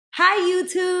Hi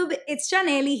YouTube, it's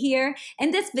Janelle here.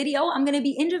 In this video, I'm going to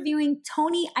be interviewing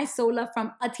Tony Isola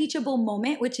from A Teachable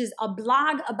Moment, which is a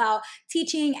blog about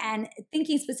teaching and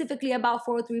thinking specifically about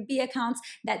 403(b) accounts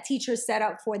that teachers set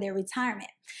up for their retirement.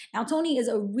 Now, Tony is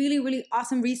a really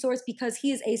awesome resource because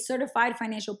he is a certified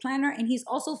financial planner and he's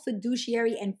also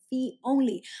fiduciary and fee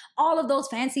only. All of those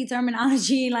fancy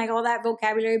terminology, like all that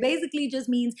vocabulary, basically just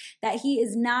means that he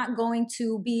is not going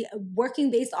to be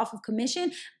working based off of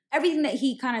commission. Everything that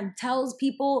he kind of tells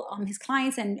people, his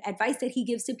clients, and advice that he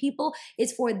gives to people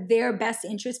is for their best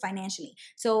interest financially.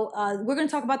 So we're going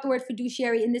to talk about the word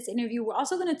fiduciary in this interview. We're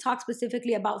also going to talk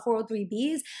specifically about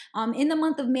 403(b)s. In the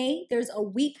month of May, there's a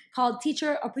week called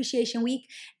Teacher Appreciation Week.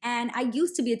 And I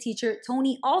used to be a teacher.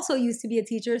 Tony also used to be a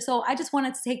teacher. So I just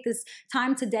wanted to take this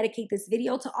time to dedicate this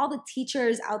video to all the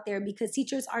teachers out there because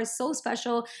teachers are so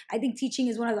special. I think teaching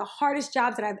is one of the hardest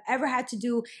jobs that I've ever had to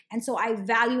do. And so I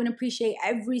value and appreciate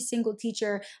every single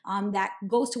teacher that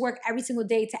goes to work every single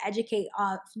day to educate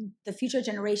the future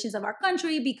generations of our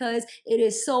country because it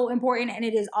is so important and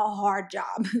it is a hard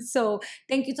job. So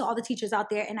thank you to all the teachers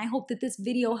out there. And I hope that this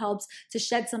video helps to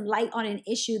shed some light on an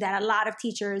issue that a lot of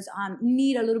teachers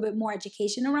need a little bit more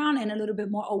education around and a little bit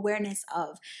more awareness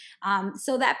of.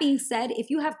 So that being said,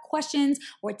 if you have questions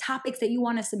or topics that you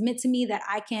want to submit to me that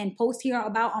I can post here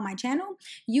about on my channel,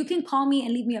 you can call me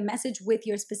and leave me a message with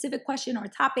your specific question or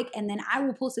topic, and then I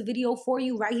will post a video for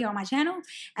you right here on my channel.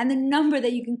 And the number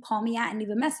that you can call me at and leave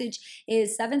a message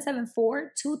is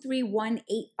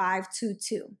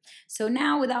 774-231-8522. So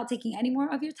now, without taking any more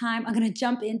of your time, I'm going to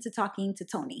jump into talking to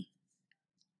Tony.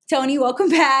 Tony, welcome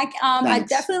back. I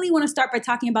definitely want to start by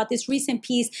talking about this recent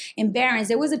piece in Barron's.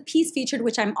 There was a piece featured,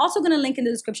 which I'm also going to link in the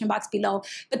description box below.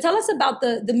 But tell us about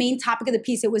the main topic of the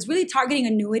piece. It was really targeting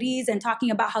annuities and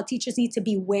talking about how teachers need to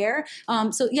beware.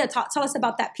 So yeah, tell us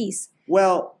about that piece.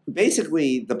 Well,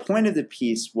 basically, the point of the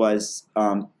piece was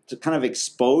to kind of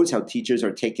expose how teachers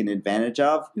are taken advantage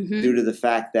of due to the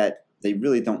fact that they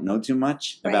really don't know too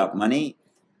much about money.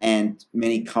 And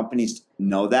many companies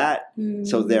know that,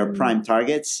 so they're prime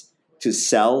targets to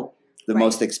sell the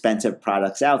most expensive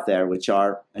products out there, which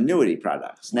are annuity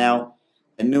products. Now,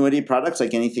 annuity products,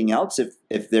 like anything else,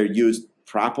 if they're used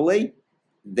properly,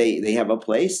 they have a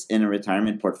place in a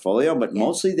retirement portfolio, but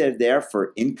mostly they're there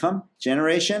for income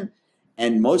generation.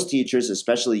 And most teachers,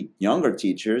 especially younger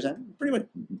teachers, and pretty much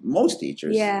most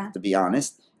teachers, to be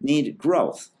honest, need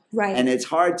growth. And it's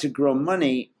hard to grow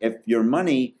money if your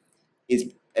money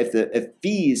is if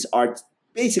fees are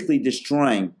basically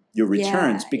destroying your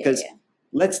returns, because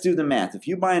let's do the math. If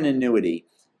you buy an annuity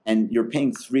and you're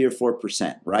paying 3 or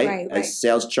 4%, as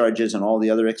sales charges and all the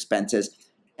other expenses,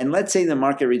 and let's say the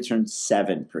market returns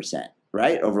 7%,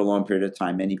 over a long period of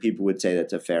time, many people would say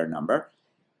that's a fair number,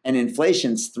 and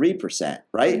inflation's 3%,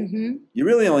 You're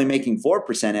really only making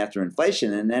 4% after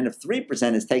inflation, and then if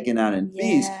 3% is taken out in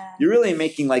fees, you're really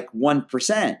making like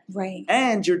 1%,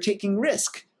 and you're taking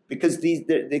risk. Because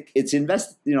it's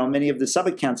invested, many of the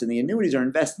sub-accounts in the annuities are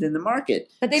invested in the market.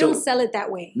 But they don't sell it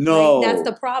that way. No. That's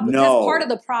the problem. That's part of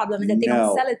the problem is that they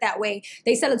don't sell it that way.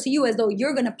 They sell it to you as though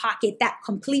you're going to pocket that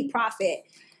complete profit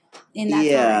in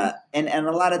that time. And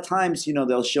a lot of times,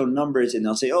 they'll show numbers and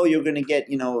they'll say, oh, you're going to get,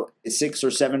 a 6 or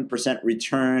 7%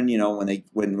 return,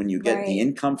 when you get the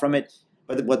income from it.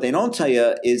 But what they don't tell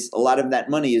you is a lot of that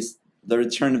money is the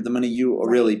return of the money you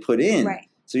really put in.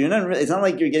 So you're not. It's not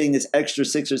like you're getting this extra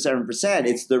 6 or 7%.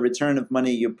 It's the return of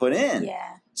money you put in.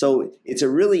 So it's a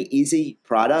really easy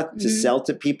product to sell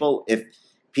to people if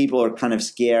people are kind of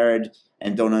scared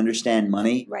and don't understand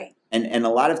money. And a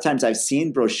lot of times I've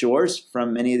seen brochures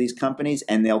from many of these companies,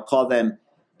 and they'll call them,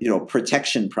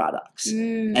 protection products.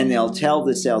 And they'll tell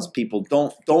the salespeople,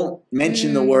 don't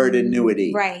mention the word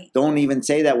annuity. Don't even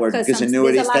say that word because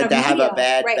annuities tend to have a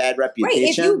bad reputation.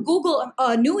 If you Google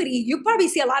annuity, you probably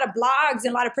see a lot of blogs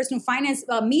and a lot of personal finance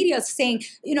media saying,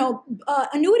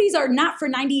 annuities are not for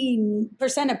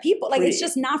 90% of people. Like it's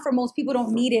just not for most people.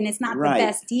 Don't need it. And it's not the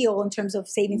best deal in terms of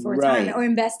saving for retirement or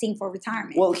investing for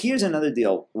retirement. Well, here's another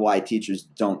deal why teachers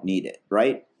don't need it.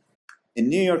 In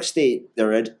New York State,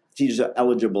 teachers are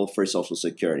eligible for Social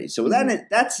Security. So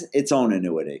that's its own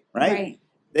annuity,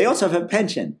 They also have a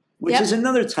pension, which is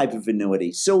another type of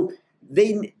annuity. So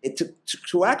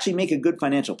to actually make a good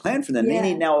financial plan for them, they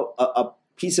need now a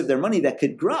piece of their money that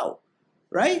could grow,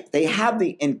 They have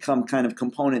the income kind of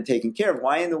component taken care of.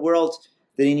 Why in the world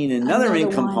do they need another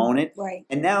income component?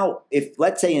 And now if,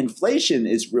 let's say, inflation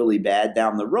is really bad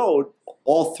down the road,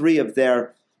 all three of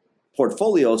their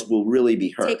portfolios will really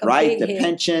be hurt, The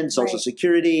pension, Social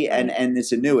Security, and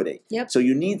this annuity. So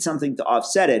you need something to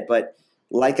offset it. But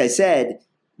like I said,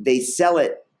 they sell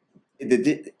it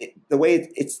the way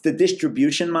it's the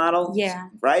distribution model,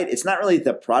 right? It's not really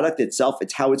the product itself,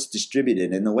 it's how it's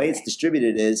distributed. And the way it's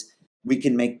distributed is we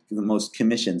can make the most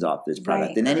commissions off this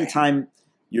product. And anytime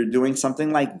you're doing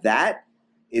something like that,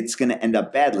 it's going to end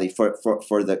up badly for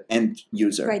the end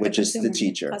user, which is the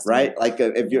teacher, right? Like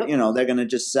if you're, they're going to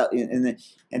just sell.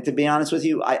 And to be honest with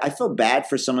you, I feel bad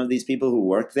for some of these people who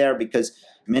work there because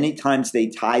many times they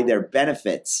tie their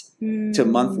benefits to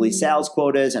monthly sales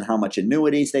quotas and how much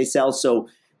annuities they sell. So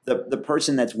the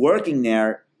person that's working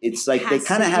there, it's like they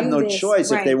kind of have no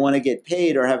choice if they want to get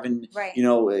paid or having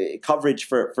coverage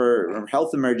for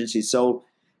health emergencies. So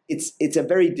it's a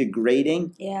very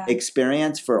degrading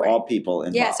experience for all people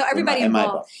involved. Yeah, so everybody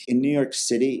involved. In New York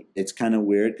City, it's kind of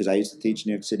weird because I used to teach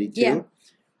New York City too. Yeah.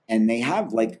 And they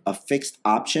have like a fixed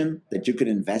option that you could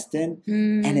invest in,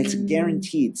 and it's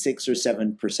guaranteed 6 or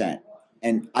 7%.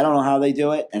 And I don't know how they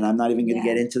do it, and I'm not even going to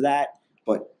get into that.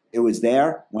 But it was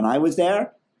there when I was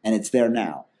there, and it's there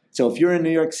now. So if you're a New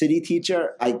York City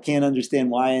teacher, I can't understand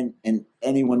why and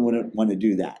anyone wouldn't want to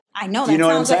do that. I know. Do you know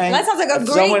what I'm saying? That sounds like a great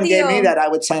deal. If someone gave me that, I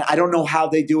would say, I don't know how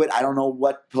they do it. I don't know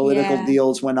what political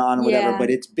deals went on or whatever, but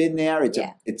it's been there.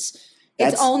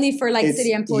 It's only for like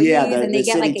city employees, and they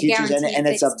get like a guarantee. And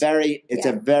it's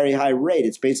a very high rate.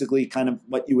 It's basically kind of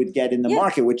what you would get in the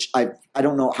market, which I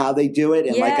don't know how they do it.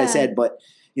 And like I said, but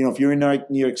if you're a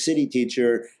New York City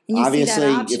teacher,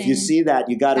 obviously, if you see that,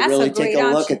 you got to really take a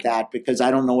look at that because I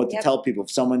don't know what to tell people.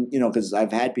 If someone, because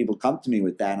I've had people come to me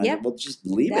with that, and I go, well, just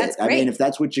leave it. I mean, if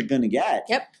that's what you're going to get.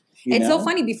 It's so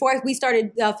funny. Before we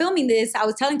started filming this, I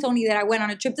was telling Tony that I went on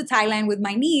a trip to Thailand with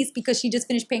my niece because she just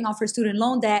finished paying off her student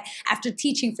loan debt after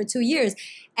teaching for 2 years.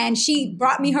 And she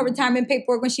brought me her retirement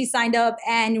paperwork when she signed up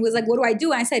and was like, what do I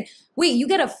do? And I said, wait, you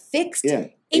get a fixed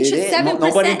interest 7%.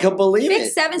 Nobody could believe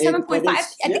it. 7.5. I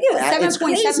think it was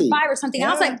 7.75 or something.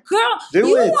 I was like, girl, you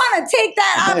want to take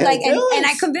that out? And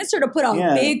I convinced her to put a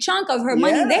big chunk of her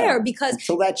money there because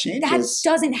until that changes, that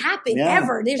doesn't happen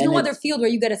ever. There's no other field where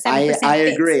you get a 7%. I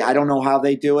agree. I don't know how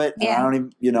they do it. I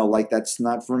don't even, that's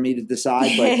not for me to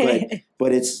decide,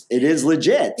 but it is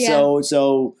legit.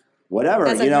 So whatever,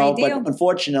 but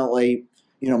unfortunately,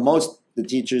 most the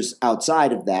teachers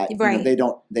outside of that,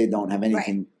 they don't have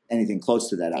anything close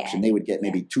to that option. They would get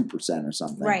maybe 2% or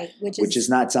something. Which is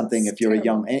not something if you're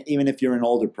even if you're an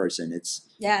older person,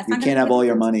 you can't have all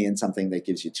your money in something that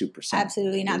gives you 2%.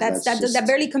 Absolutely not. That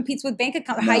barely competes with bank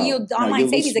accounts. High yield online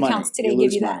savings accounts today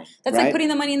give you that. That's like putting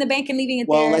the money in the bank and leaving it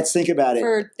there. Well, let's think about it.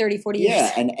 For 30, 40 years.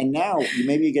 Yeah, and now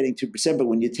maybe you're getting 2%, but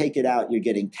when you take it out, you're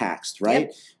getting taxed,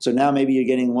 right? So now maybe you're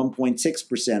getting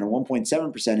 1.6% or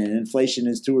 1.7%, and inflation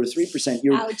is 2 or 3%.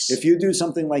 If you do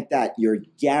something like that, you're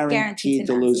guaranteed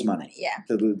to lose money.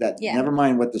 To lose that. Never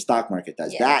mind what the stock market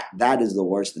does. That is the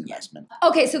worst investment.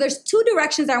 Okay, so there's 2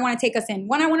 directions I want to take us in.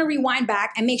 One, I want to rewind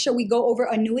back and make sure we go over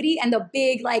annuity and the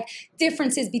big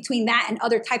differences between that and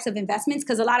other types of investments,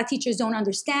 because a lot of teachers don't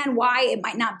understand why it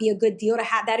might not be a good deal to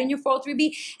have that in your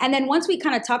 403b. And then once we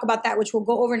kind of talk about that, which we'll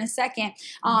go over in a second,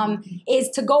 is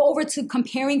to go over to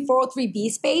comparing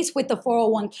 403b space with the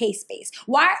 401k space.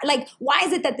 Why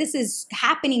is it that this is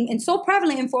happening and so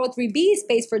prevalent in 403b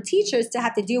space for teachers to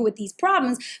have to deal with these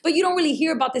problems, but you don't really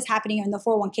hear about this happening in the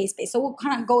 401k space? So we'll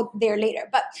kind of go there later.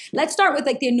 But let's start with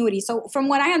the annuity. So from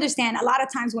what I understand, a lot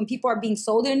of times when people are being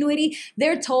sold an annuity,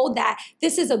 they're told that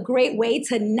this is a great way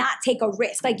to not take a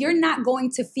risk. You're not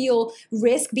going to feel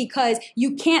risk because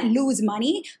you can't lose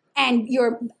money. And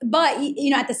but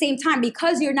at the same time,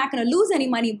 because you're not going to lose any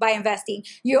money by investing,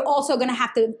 you're also going to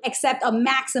have to accept a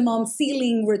maximum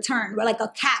ceiling return, or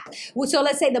a cap. So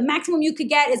let's say the maximum you could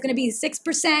get is going to be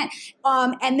 6%,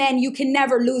 and then you can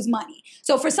never lose money.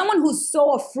 So for someone who's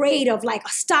so afraid of a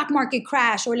stock market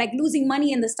crash or losing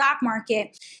money in the stock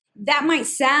market, that might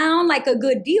sound like a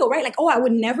good deal, right? I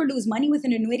would never lose money with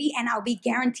an annuity and I'll be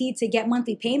guaranteed to get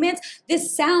monthly payments.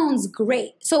 This sounds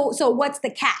great. So what's the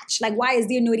catch? Why is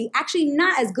the annuity actually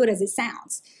not as good as it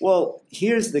sounds? Well,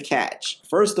 here's the catch.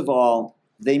 First of all,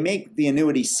 they make the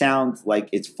annuity sound like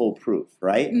it's foolproof,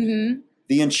 right? Mm-hmm.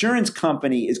 The insurance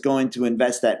company is going to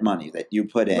invest that money that you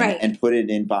put in and put it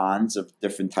in bonds of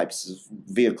different types of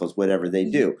vehicles, whatever they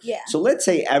do. Yeah. So let's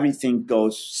say everything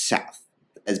goes south.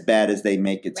 As bad as they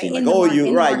make it seem,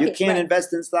 you can't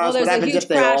invest in stocks. What happens if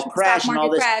they all crash and all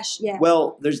this?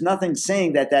 Well, there's nothing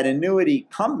saying that annuity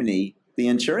company, the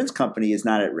insurance company, is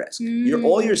not at risk.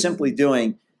 All you're simply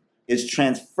doing is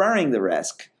transferring the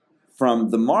risk from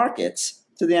the markets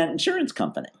to the insurance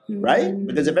company, right?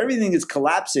 Because if everything is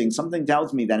collapsing, something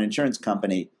tells me that insurance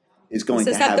company is going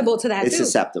susceptible to that it's too.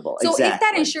 susceptible. So exactly. if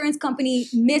that insurance company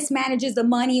mismanages the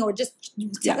money or just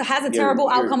has a terrible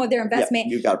outcome of their investment,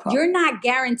 you got a problem. You're not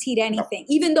guaranteed anything,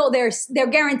 even though they're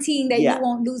guaranteeing that you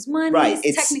won't lose money. Right.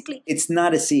 Technically, it's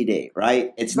not a CD,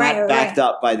 right? It's not backed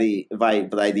up by the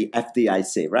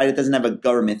FDIC, right? It doesn't have a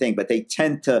government thing, but they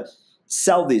tend to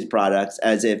sell these products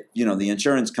as if, the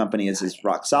insurance company is as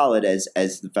rock solid as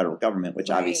the federal government, which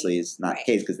obviously is not the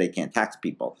case because they can't tax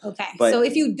people. Okay. But, so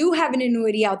if you do have an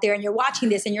annuity out there and you're watching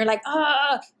this and you're like,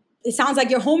 it sounds like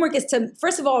your homework is to,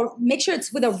 first of all, make sure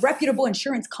it's with a reputable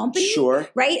insurance company. Sure.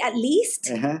 Right? At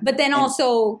least. But then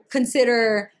also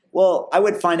consider... Well, I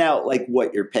would find out like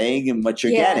what you're paying and what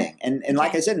you're getting. And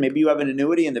like I said, maybe you have an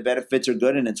annuity and the benefits are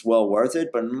good and it's well worth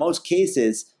it. But in most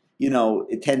cases...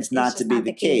 it tends not to be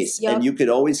the case. Yep. And you could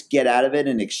always get out of it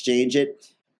and exchange it.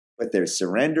 But there's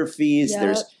surrender fees.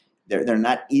 Yep. They're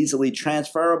not easily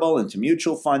transferable into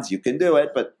mutual funds. You can do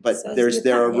it, but so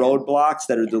there are roadblocks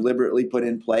that are deliberately put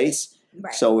in place.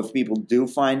 Right. So if people do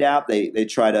find out, they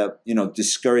try to,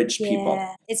 discourage people.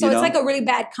 So it's like a really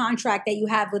bad contract that you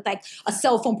have with like a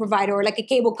cell phone provider or like a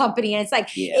cable company. And it's like,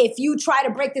 if you try to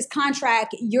break this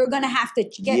contract, you're going to have to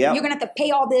you're going to have to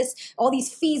pay all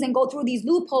these fees and go through these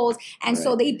loopholes. And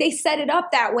so they set it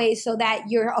up that way so that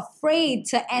you're afraid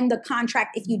to end the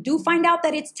contract. If you do find out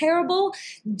that it's terrible,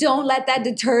 don't let that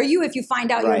deter you. If you find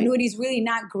out your annuity is really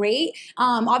not great,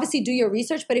 obviously do your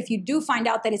research. But if you do find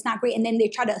out that it's not great and then they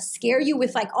try to scare you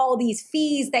with like all these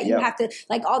fees that you have to,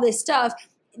 like all this stuff,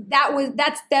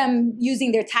 that's them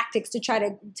using their tactics to try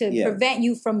to prevent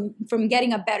you from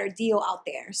getting a better deal out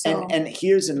there. So and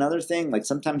here's another thing, like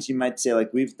sometimes you might say,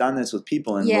 like we've done this with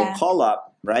people and we'll call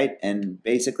up, right? And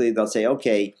basically they'll say,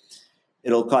 okay,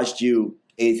 it'll cost you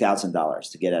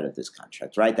 $80,000 to get out of this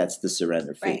contract, right? That's the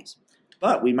surrender fees. Right.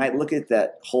 But we might look at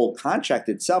that whole contract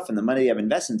itself and the money you have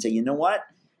invested and say, you know what?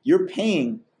 You're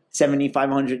paying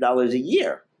 $7,500 a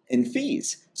year in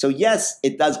fees. So yes,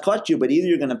 it does cost you, but either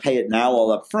you're going to pay it now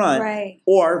all up front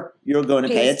or you're going to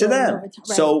pay it to them.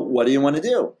 So what do you want to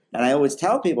do? And I always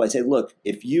tell people, I say, look,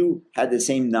 if you had the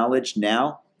same knowledge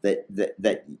now that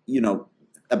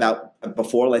about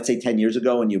before, let's say 10 years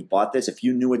ago when you bought this, if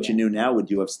you knew what you knew now,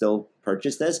 would you have still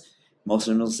purchased this? Most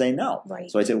of them will say no. Right.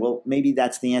 So I say, well, maybe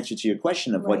that's the answer to your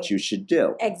question of what you should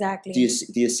do. Exactly. Do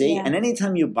you see? And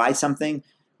anytime you buy something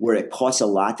where it costs a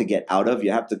lot to get out of,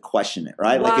 you have to question it,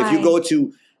 right? Like if you go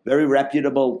to very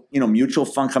reputable, mutual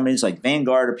fund companies like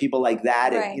Vanguard or people like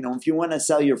that, and, if you want to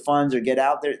sell your funds or get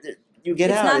out there, you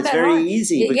get out. It's very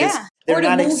easy because or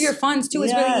to move your funds too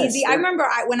is really easy. I remember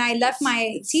when I left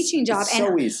my teaching job, and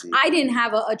I didn't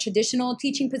have a traditional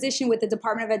teaching position with the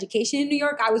Department of Education in New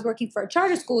York. I was working for a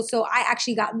charter school, so I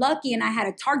actually got lucky, and I had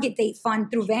a target date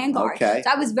fund through Vanguard. So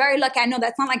I was very lucky. I know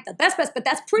that's not like the best, but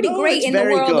that's pretty great in the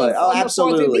world of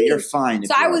absolutely, you're fine.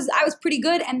 So I was pretty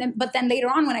good, but then later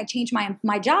on when I changed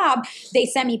my job, they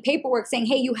sent me paperwork saying,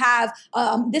 hey, you have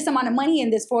this amount of money in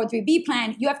this 403B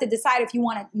plan. You have to decide if you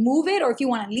want to move it or if you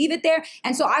want to leave it there.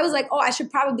 And so I was like, I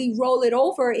should probably roll it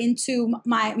over into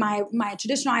my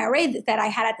traditional IRA that I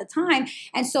had at the time.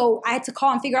 And so I had to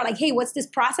call and figure out like, hey, what's this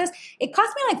process? It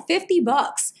cost me like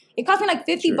 $50. It cost me like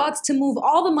 $50 to move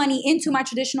all the money into my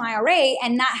traditional IRA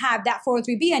and not have that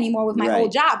 403B anymore with my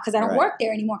old job because I don't work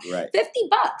there anymore. $50.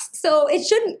 So it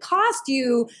shouldn't cost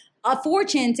you a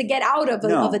fortune to get out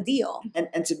of a deal.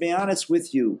 And to be honest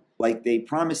with you, like they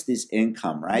promised this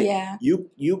income, right? Yeah.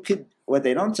 You could, what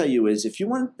they don't tell you is if you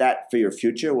want that for your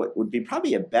future, what would be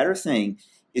probably a better thing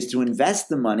is to invest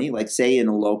the money, like say in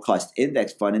a low-cost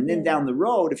index fund, and then down the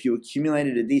road, if you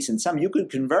accumulated a decent sum, you could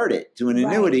convert it to an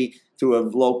annuity through a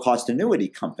low-cost annuity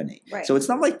company. So it's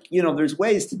not like, there's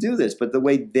ways to do this, but the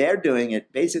way they're doing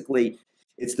it, basically,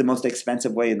 it's the most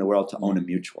expensive way in the world to own a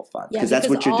mutual fund because that's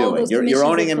what you're doing. You're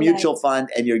owning a mutual fund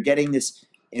and you're getting this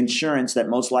insurance that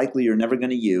most likely you're never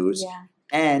going to use,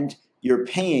 and you're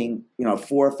paying 4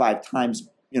 or 5 times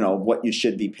what you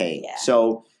should be paying.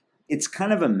 So it's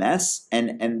kind of a mess,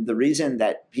 and the reason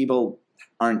that people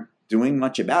aren't doing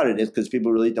much about it is because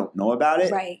people really don't know about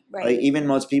it. Right. Like even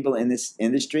most people in this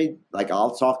industry, like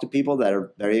I'll talk to people that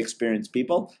are very experienced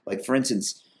people. Like for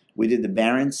instance, we did the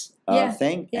Barron's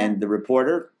thing, and the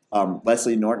reporter,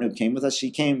 Leslie Norton, who came with us,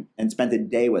 she came and spent a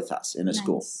day with us in a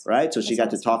school, right? So she got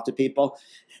to talk to people.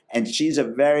 And she's a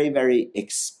very, very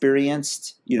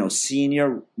experienced,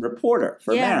 senior reporter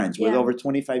for Barron's with over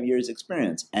 25 years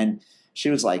experience. And She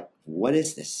was like, what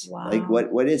is this? Wow. Like,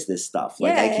 what is this stuff?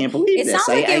 Like, Yeah. I can't believe It this. sounds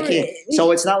like I can't.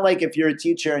 So it's not like if you're a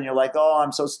teacher and you're like, oh,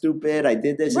 I'm so stupid, I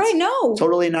did this. Right, It's no.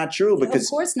 totally not true, because of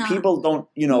course not. people don't,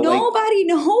 you know. Nobody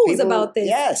knows people, about this.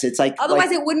 Yes, it's like.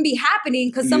 Otherwise it wouldn't be happening,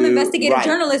 because some investigative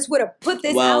journalists would have put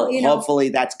this out. You know? Hopefully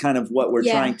that's kind of what we're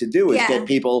trying to do, is get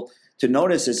people to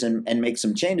notice this and make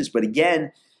some changes. But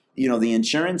again, you know, the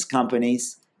insurance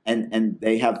companies, and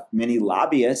they have many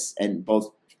lobbyists, and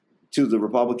both to the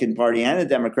Republican Party and the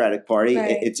Democratic Party,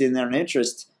 it's in their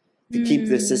interest to keep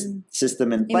this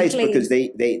system in place, because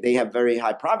they have very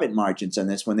high profit margins on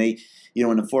this. When they, you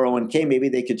know, in a 401k, maybe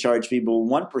they could charge people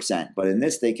 1%, but in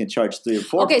this they can charge 3 or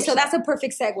 4%. Okay, so that's a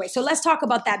perfect segue. So let's talk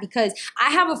about that, because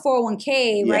I have a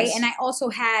 401k, right? And I also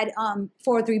had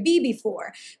 403b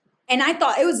before. And I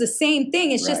thought it was the same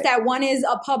thing. It's just that one is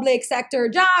a public sector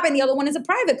job and the other one is a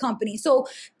private company. So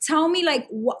tell me, like,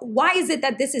 why is it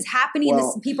that this is happening?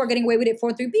 Well, people are getting away with it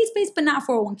 403b space, but not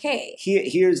 401k.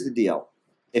 Here's the deal.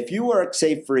 If you work,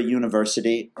 say, for a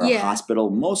university or a hospital,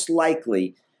 most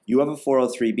likely you have a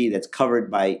 403b that's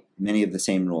covered by many of the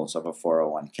same rules of a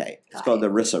 401k. It's called the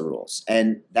ERISA rules.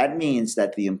 And that means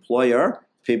that the employer,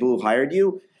 people who hired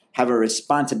you, have a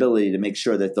responsibility to make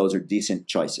sure that those are decent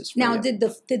choices for you. Now, did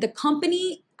the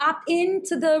company opt in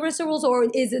to the ERISA rules, or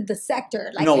is it the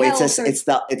sector? Like no,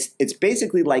 it's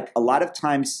basically like, a lot of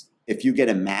times if you get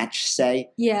a match,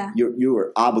 say, you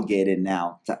are obligated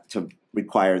now to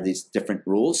require these different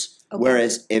rules. Okay.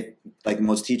 Whereas if, like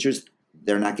most teachers,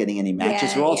 they're not getting any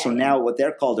matches at all. So now what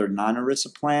they're called are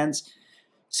non-ERISA plans.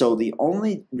 So the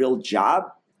only real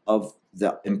job of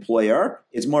the employer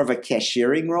is more of a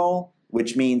cashiering role,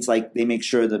 which means like they make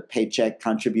sure the paycheck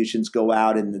contributions go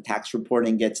out and the tax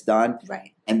reporting gets done.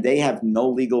 Right. And they have no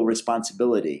legal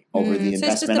responsibility over the investment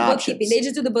it's just the options. Bookkeeping. They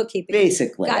just do the bookkeeping.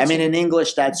 Basically. Gotcha. I mean, in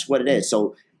English, that's what it is.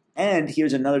 So, and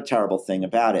here's another terrible thing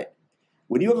about it.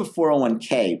 When you have a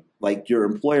 401k, like your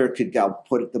employer could go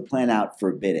put the plan out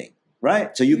for bidding.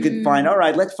 Right? So you could find, all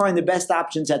right, let's find the best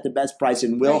options at the best price,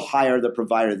 and we'll hire the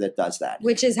provider that does that.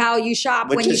 Which is how you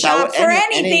shop when you shop for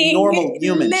anything. Any normal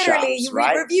human literally, shops, you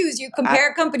read reviews, you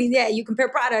compare companies, you compare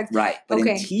products. Right. But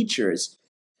in teachers,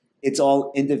 it's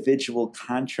all individual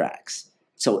contracts.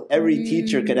 So every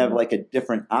teacher could have like a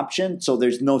different option. So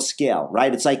there's no scale,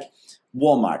 right? It's like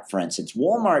Walmart, for instance.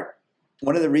 Walmart,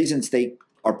 one of the reasons they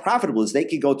are profitable is they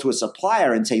could go to a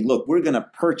supplier and say, look, we're going to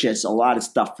purchase a lot of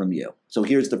stuff from you. So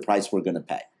here's the price we're going to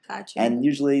pay. Gotcha. And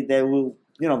usually they will,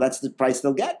 you know, that's the price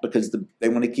they'll get, because they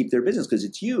want to keep their business because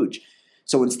it's huge.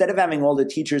 So instead of having all the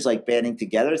teachers like banding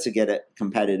together to get a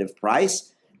competitive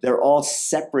price, they're all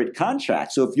separate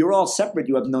contracts. So if you're all separate,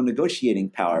 you have no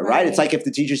negotiating power, right? It's like if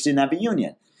the teachers didn't have a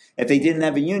union. If they didn't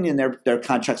have a union, their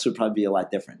contracts would probably be a lot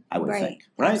different, I would think,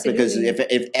 right? Absolutely. Because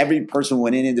if every person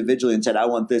went in individually and said, I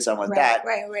want this, I want that,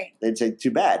 they'd say,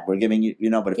 too bad, we're giving you, you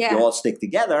know, but if you all stick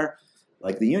together,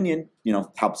 like the union, you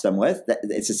know, helps them with,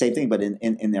 it's the same thing, but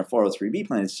in their 403b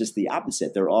plan, it's just the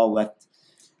opposite. They're all left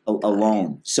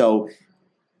alone. So,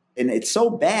 and it's so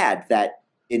bad that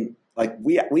like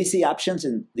we see options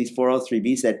in these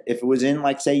 403bs that if it was in,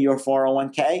 like, say, your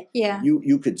 401k,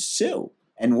 you could sue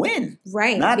and win.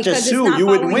 Right. Not just sue. You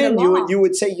would win. You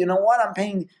would say, you know what, I'm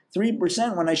paying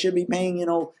 3% when I should be paying, you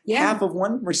know, half of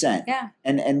 1%. Yeah.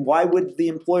 And why would the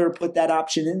employer put that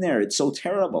option in there? It's so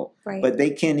terrible. Right. But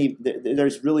they can't even,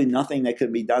 there's really nothing that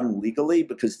could be done legally,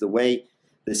 because the way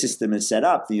the system is set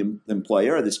up, the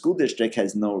employer, the school district,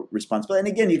 has no responsibility.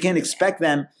 And again, you can't expect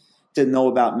them to know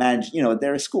about you know,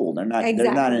 they're a school. They're not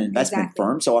an investment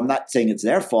firm. So I'm not saying it's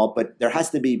their fault, but there has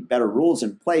to be better rules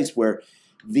in place where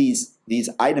these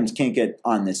items can't get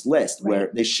on this list, where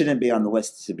they shouldn't be on the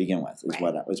list to begin with,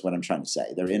 is what I'm trying to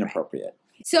say. They're inappropriate.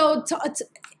 So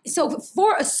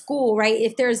for a school, right,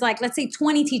 if there's like, let's say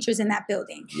 20 teachers in that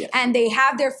building, and they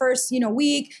have their first, you know,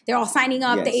 week, they're all signing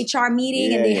up, the HR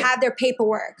meeting, and they have their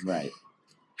paperwork. Right.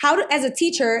 As a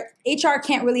teacher, HR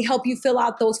can't really help you fill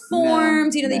out those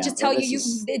forms. You know, they just tell you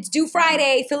it's due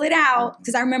Friday, fill it out.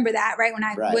 Because I remember that, right, when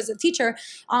I was a teacher.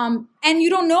 And you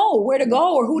don't know where to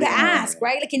go or who to ask,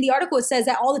 right? Like in the article, it says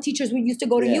that all the teachers used to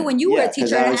go to you when you were a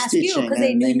teacher and ask you, because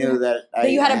they knew that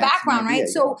you had a background, right?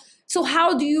 So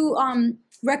how do you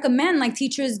recommend, like,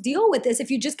 teachers deal with this?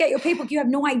 If you just get your paperwork, you have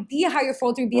no idea how your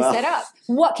 403b is set up.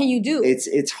 What can you do?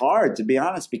 It's hard, to be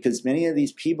honest, because many of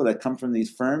these people that come from these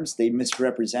firms, they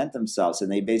misrepresent themselves,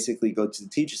 and they basically go to the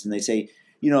teachers and they say,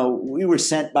 you know, we were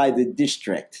sent by the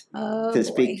district to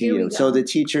speak to you. So the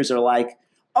teachers are like,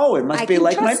 oh, it must be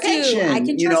like my pension.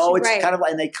 You know, it's kind of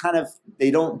like, and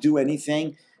they don't do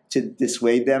anything to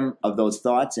dissuade them of those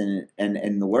thoughts. And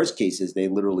in the worst cases, they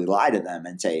literally lie to them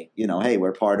and say, hey,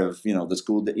 we're part of, the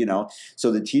school,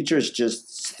 so the teachers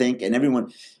just think, and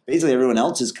basically everyone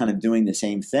else is kind of doing the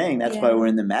same thing. That's why we're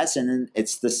in the mess. And then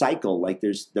it's the cycle. Like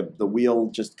there's the wheel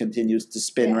just continues to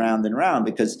spin round and round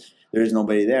because there's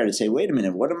nobody there to say, wait a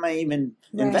minute, what am I even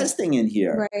investing in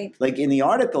here? Right. Like in the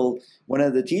article, one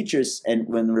of the teachers, and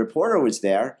when the reporter was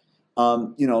there,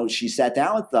 she sat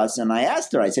down with us and I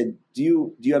asked her, I said,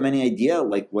 do you have any idea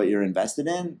like what you're invested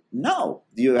in? No.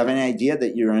 Do you have any idea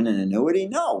that you're in an annuity?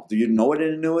 No. Do you know what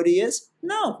an annuity is?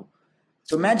 No.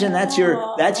 So imagine that's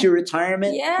your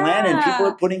retirement plan, and people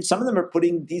are some of them are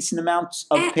putting decent amounts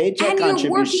of paycheck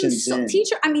contributions in.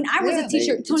 Teacher, I mean, I was a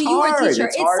teacher. Tony, you were a teacher.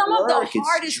 It's some of the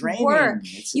hardest work.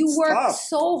 You work tough.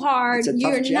 So hard.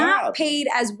 You're not paid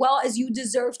as well as you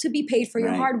deserve to be paid for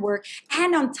your hard work.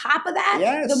 And on top of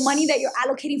that, the money that you're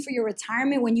allocating for your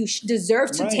retirement when you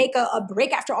deserve to take a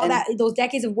break after all those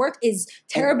decades of work is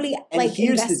terribly and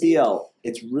here's the deal.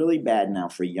 It's really bad now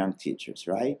for young teachers,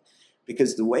 right?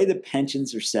 Because the way the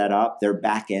pensions are set up, they're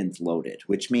back end loaded,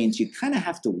 which means you kind of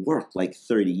have to work like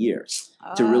 30 years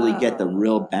to really get the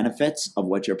real benefits of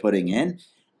what you're putting in.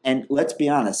 And let's be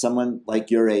honest, someone like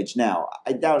your age now,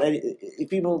 I doubt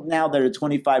people now that are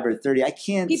 25 or 30, I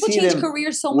can't see them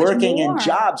careers so much working more. in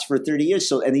jobs for 30 years.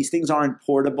 So, and these things aren't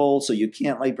portable, so you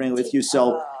can't like bring it with you.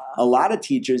 So a lot of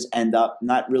teachers end up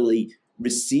not really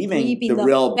receiving the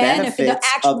real benefits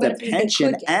of the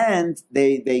pension, and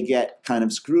they get kind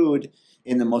of screwed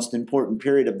in the most important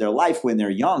period of their life when they're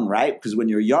young, right? Because when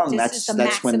you're young,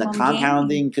 that's when the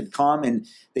compounding could come, and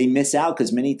they miss out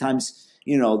because many times,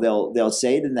 they'll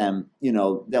say to them,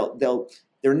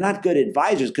 they're not good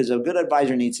advisors because a good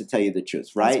advisor needs to tell you the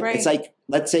truth, right? It's like,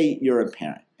 let's say you're a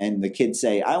parent and the kids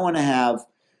say, I want to have,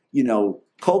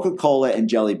 Coca-Cola and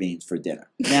jelly beans for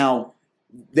dinner. Now,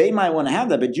 they might want to have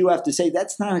that, but you have to say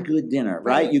that's not a good dinner,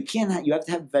 right? You have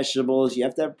to have vegetables, you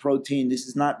have to have protein. This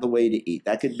is not the way to eat.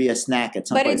 That could be a snack at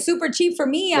some point. But it's super cheap for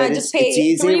me. I just pay it's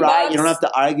easy, $3. right? You don't have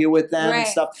to argue with them and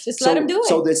stuff. Just let them do it.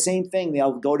 So the same thing,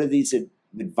 they'll go to these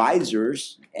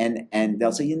advisors and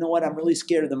they'll say, you know what, I'm really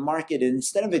scared of the market. And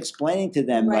instead of explaining to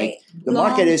them, like, the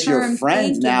market is your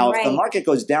friend now. If the market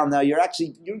goes down now, you're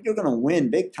going to win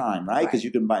big time, right? Because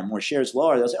you can buy more shares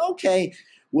lower. They'll say, okay,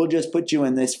 we'll just put you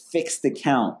in this fixed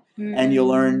account and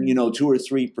you'll earn, 2 or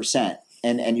 3%.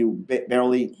 And you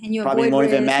barely probably won't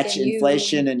even match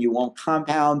inflation and you won't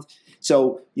compound.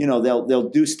 So, they'll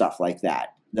do stuff like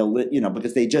that. They'll,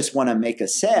 because they just want to make a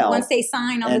sale. Once they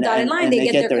sign on the dotted line, they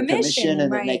get their commission.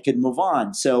 And then they could move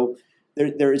on. So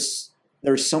there's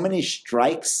so many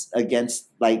strikes against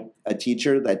like a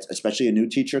teacher, that's especially a new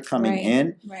teacher coming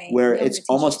in, where it's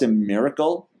almost a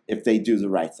miracle if they do the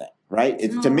right thing. Right?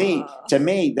 To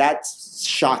me, that's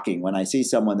shocking when I see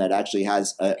someone that actually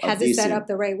has it set up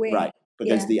the right way. Right.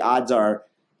 Because the odds are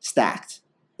stacked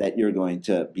that you're going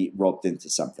to be roped into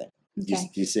something. Okay.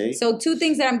 Do you see? So 2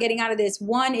 things that I'm getting out of this.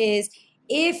 One is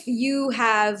if you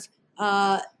have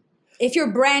if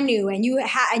you're brand new and you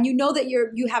know that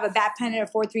you have a bad plan in a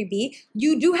 403B,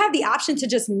 you do have the option to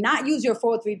just not use your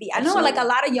 403B. I know like a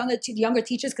lot of younger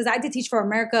teachers, because I did teach for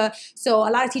America, so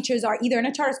a lot of teachers are either in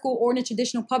a charter school or in a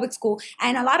traditional public school,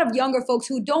 and a lot of younger folks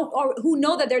who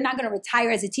know that they're not going to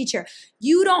retire as a teacher.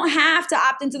 You don't have to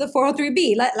opt into the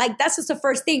 403B. Like that's just the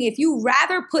first thing. If you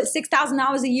rather put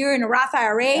 $6,000 a year in a Roth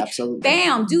IRA,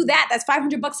 bam, do that. That's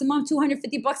 $500 a month,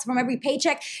 $250 from every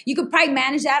paycheck. You could probably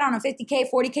manage that on a $50K,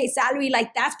 $40K salary.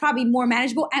 Like that's probably more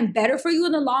manageable and better for you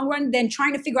in the long run than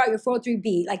trying to figure out your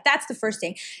 403B. Like that's the first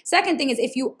thing. Second thing is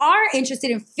if you are interested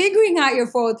in figuring out your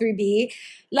 403B,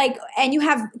 and you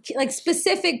have like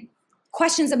specific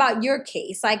questions about your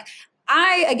case, like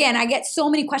I get so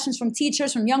many questions from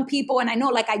teachers, from young people, and I know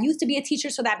like I used to be a teacher,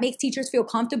 so that makes teachers feel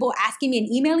comfortable asking me and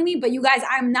emailing me, but you guys,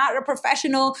 I'm not a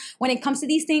professional when it comes to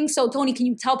these things. So Tony, can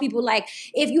you tell people like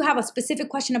if you have a specific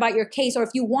question about your case, or if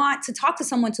you want to talk to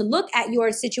someone to look at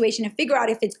your situation and figure out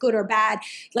if it's good or bad,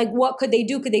 like what could they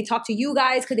do? Could they talk to you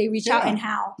guys? Could they reach out, and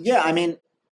how? Yeah, I mean,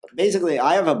 basically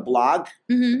I have a blog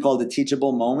called The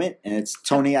Teachable Moment, and it's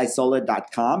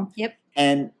TonyIsola.com. Yep.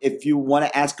 And if you want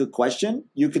to ask a question,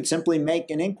 you could simply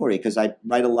make an inquiry, because I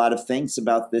write a lot of things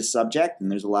about this subject, and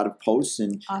there's a lot of posts,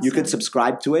 and you could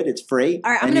subscribe to it. It's free.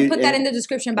 All right, I'm going to put that in the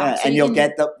description box. And you'll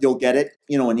get it,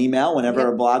 an email whenever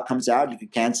a blog comes out. You can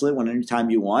cancel it anytime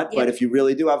you want. But if you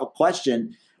really do have a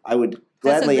question, I would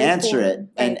gladly answer it.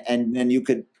 And then you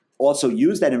could also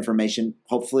use that information,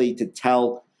 hopefully, to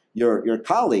tell your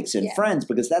colleagues and friends,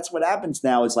 because that's what happens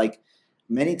now is like,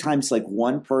 many times, like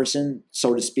one person,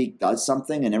 so to speak, does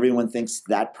something and everyone thinks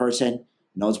that person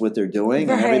knows what they're doing,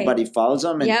 and everybody follows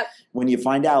them. And when you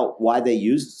find out why they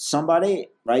used somebody,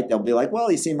 right, they'll be like, well,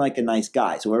 he seemed like a nice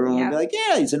guy. So everyone will be like,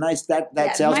 yeah, he's a nice,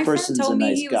 that salesperson's a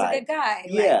nice guy. Was a good guy.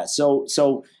 Yeah.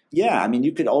 So yeah, I mean,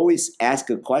 you could always ask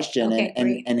a question.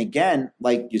 And again,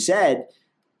 like you said,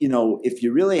 you know, if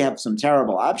you really have some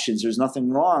terrible options, there's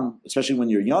nothing wrong, especially when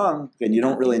you're young and you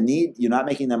don't really need, you're not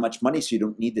making that much money, so you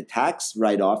don't need the tax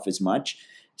write-off as much,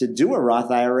 to do a Roth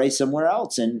IRA somewhere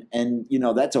else. And you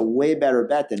know, that's a way better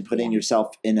bet than putting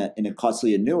yourself in a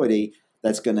costly annuity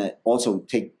that's going to also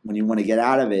take, when you want to get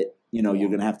out of it, you know, you're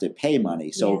going to have to pay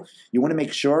money. So you want to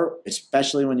make sure,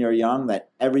 especially when you're young, that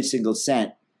every single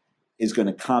cent is going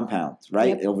to compound,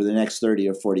 right, over the next 30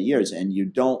 or 40 years. And you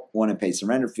don't want to pay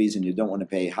surrender fees, and you don't want to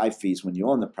pay high fees when you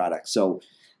own the product. So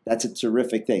that's a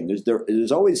terrific thing.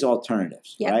 There's always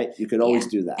alternatives, right? You could always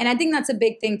do that. And I think that's a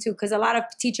big thing too, because a lot of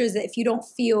teachers, if you don't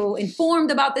feel informed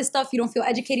about this stuff, you don't feel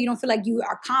educated, you don't feel like you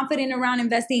are confident around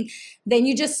investing, then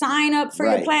you just sign up for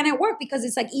your plan at work because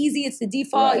it's like easy, it's the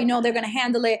default, you know, they're going to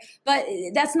handle it. But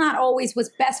that's not always what's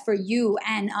best for you.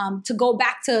 And to go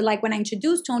back to like when I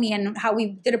introduced Tony and how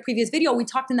we did a previous video, we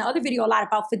talked in the other video a lot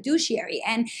about fiduciary.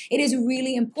 And it is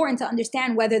really important to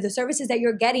understand whether the services that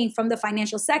you're getting from the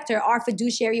financial sector are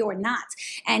fiduciary or not.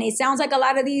 And it sounds like a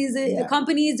lot of these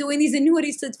companies doing these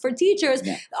annuities for teachers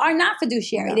are not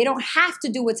fiduciary. They don't have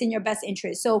to do what's in your best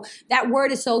interest. So that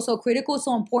word is so critical,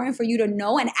 so important for you to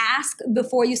know and ask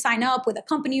before you sign up with a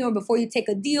company, or before you take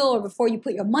a deal, or before you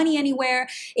put your money anywhere.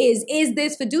 Is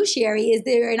this fiduciary? Is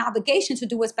there an obligation to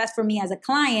do what's best for me as a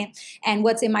client and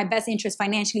what's in my best interest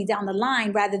financially down the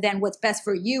line, rather than what's best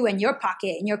for you and your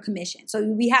pocket and your commission? So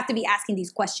we have to be asking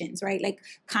these questions, right? Like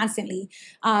constantly.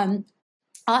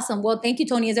 Awesome. Well, thank you,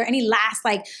 Tony. Is there any last,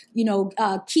 like, you know,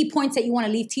 key points that you want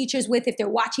to leave teachers with if they're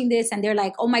watching this and they're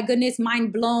like, oh my goodness,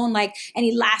 mind blown? Like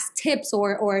any last tips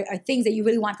or things that you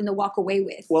really want them to walk away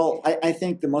with? Well, I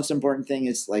think the most important thing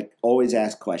is like always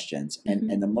ask questions.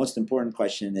 And the most important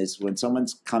question is when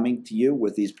someone's coming to you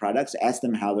with these products, ask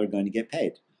them how they're going to get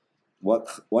paid.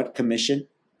 What commission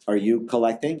are you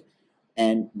collecting?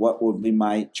 And what will be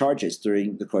my charges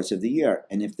during the course of the year?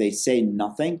 And if they say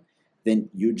nothing, then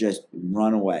you just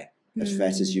run away as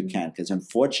fast as you can, because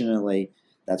unfortunately,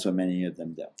 that's what many of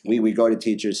them do. We go to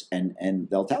teachers and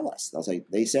they'll tell us. They'll say,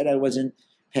 they said I wasn't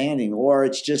paying, or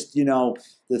it's just, you know,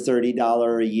 the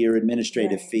 $30 a year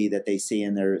administrative fee that they see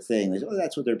in their thing. They say, oh,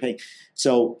 that's what they're paying.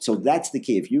 So that's the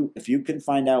key. If you can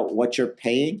find out what you're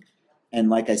paying, and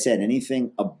like I said,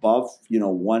 anything above, you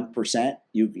know, 1%,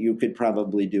 you could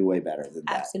probably do way better than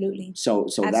that. Absolutely. So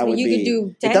Absolutely. that would you be. Could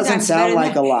do 10 it doesn't times sound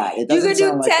like a lot. It doesn't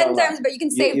you could do 10 like times, but you can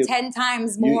save 10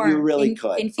 times more. You really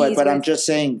could. In fees but I'm just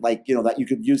saying, like, you know, that you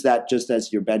could use that just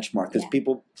as your benchmark, because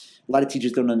people, a lot of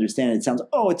teachers don't understand. It sounds,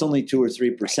 oh, it's only 2 or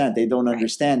 3%. They don't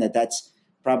understand that that's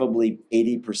probably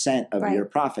 80% of your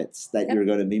profits that you're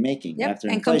going to be making after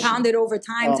inflation. And compounded over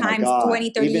time, times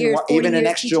 20, 30 years, 40 even an years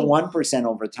extra 1%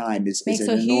 over time is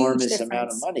an enormous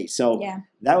amount of money. So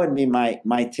that would be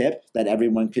my tip that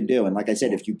everyone could do. And like I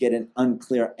said, if you get an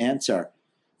unclear answer,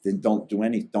 then don't do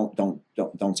any.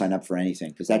 Don't sign up for anything,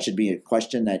 because that should be a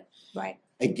question that.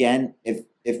 Again, if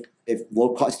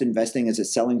low cost investing is a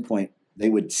selling point, they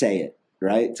would say it,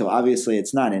 right? So obviously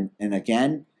it's not. And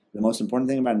again, the most important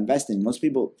thing about investing, most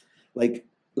people, like,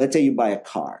 let's say you buy a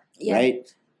car, right?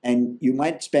 And you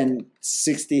might spend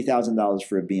 $60,000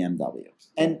 for a BMW.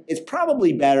 And it's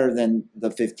probably better than the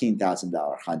 $15,000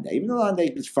 Hyundai. Even though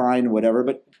Hyundai is fine or whatever,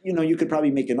 but, you know, you could probably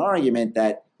make an argument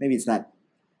that maybe it's not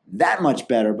that much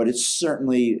better, but it's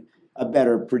certainly a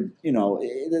better, you know,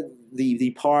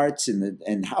 the parts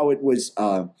and how it was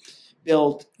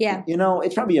built. You know,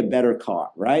 it's probably a better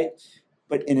car, right?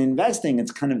 But in investing, it's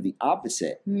kind of the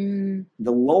opposite. The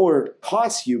lower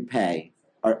costs you pay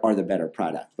are the better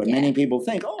product. But many people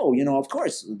think, oh, you know, of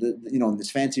course, you know, this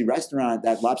fancy restaurant,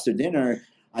 that lobster dinner,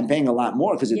 I'm paying a lot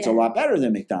more because it's a lot better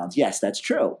than McDonald's. Yes, that's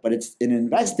true. But it's in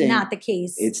investing. Not the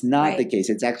case. It's not the case.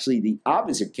 It's actually the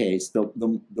opposite case.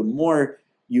 The more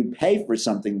you pay for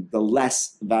something, the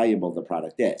less valuable the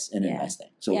product is in investing.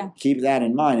 So keep that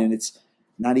in mind. And it's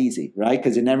not easy, right?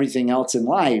 Because in everything else in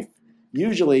life,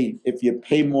 usually, if you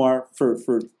pay more for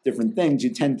different things, you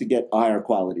tend to get a higher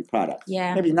quality product.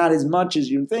 Maybe not as much as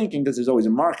you're thinking, because there's always a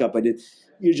markup, but it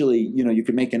usually, you know, you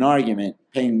can make an argument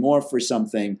paying more for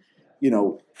something, you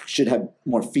know, should have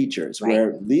more features,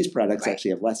 where these products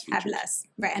actually have less features.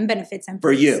 And benefits. And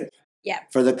for you. Yeah.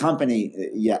 For the company,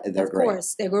 yeah, they're great. Of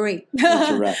course, they're great. They're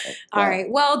terrific. All right.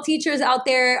 Well, teachers out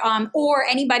there, or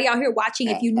anybody out here watching,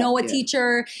 if you know a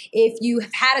teacher, if you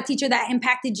have had a teacher that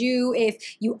impacted you,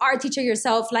 if you are a teacher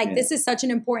yourself, like this is such an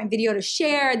important video to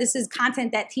share. This is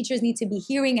content that teachers need to be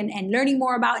hearing and learning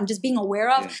more about and just being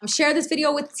aware of. Share this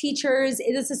video with teachers.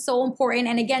 This is so important.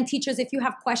 And again, teachers, if you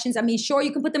have questions, I mean, sure,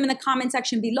 you can put them in the comment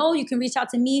section below. You can reach out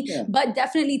to me, but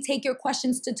definitely take your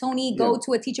questions to Tony. Go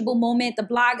to A Teachable Moment, the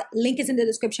blog, link is in the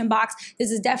description box.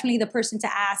 This is definitely the person to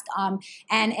ask.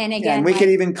 And again, and we could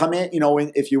even come in, you know,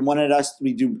 if you wanted us,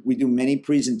 we do many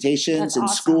presentations in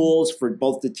schools for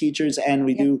both the teachers, and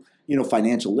we do, you know,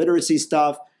 financial literacy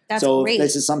stuff. That's so great. if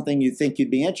this is something you think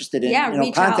you'd be interested in, you know,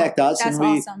 reach contact out. us. That's and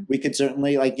awesome. we could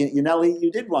certainly, like, Nelly,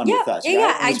 you did one with us, right?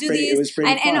 Yeah, I do these. It was pretty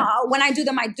fun. And when I do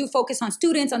them, I do focus on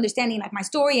students understanding like my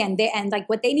story and like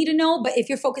what they need to know. But if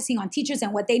you're focusing on teachers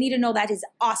and what they need to know, that is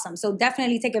awesome. So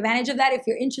definitely take advantage of that if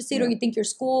you're interested or you think your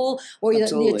school or your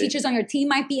teachers on your team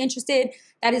might be interested.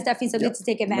 That is definitely something to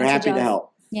take advantage of. We're happy to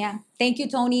help. Yeah. Thank you,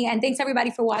 Tony. And thanks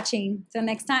everybody for watching. Till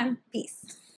next time. Peace.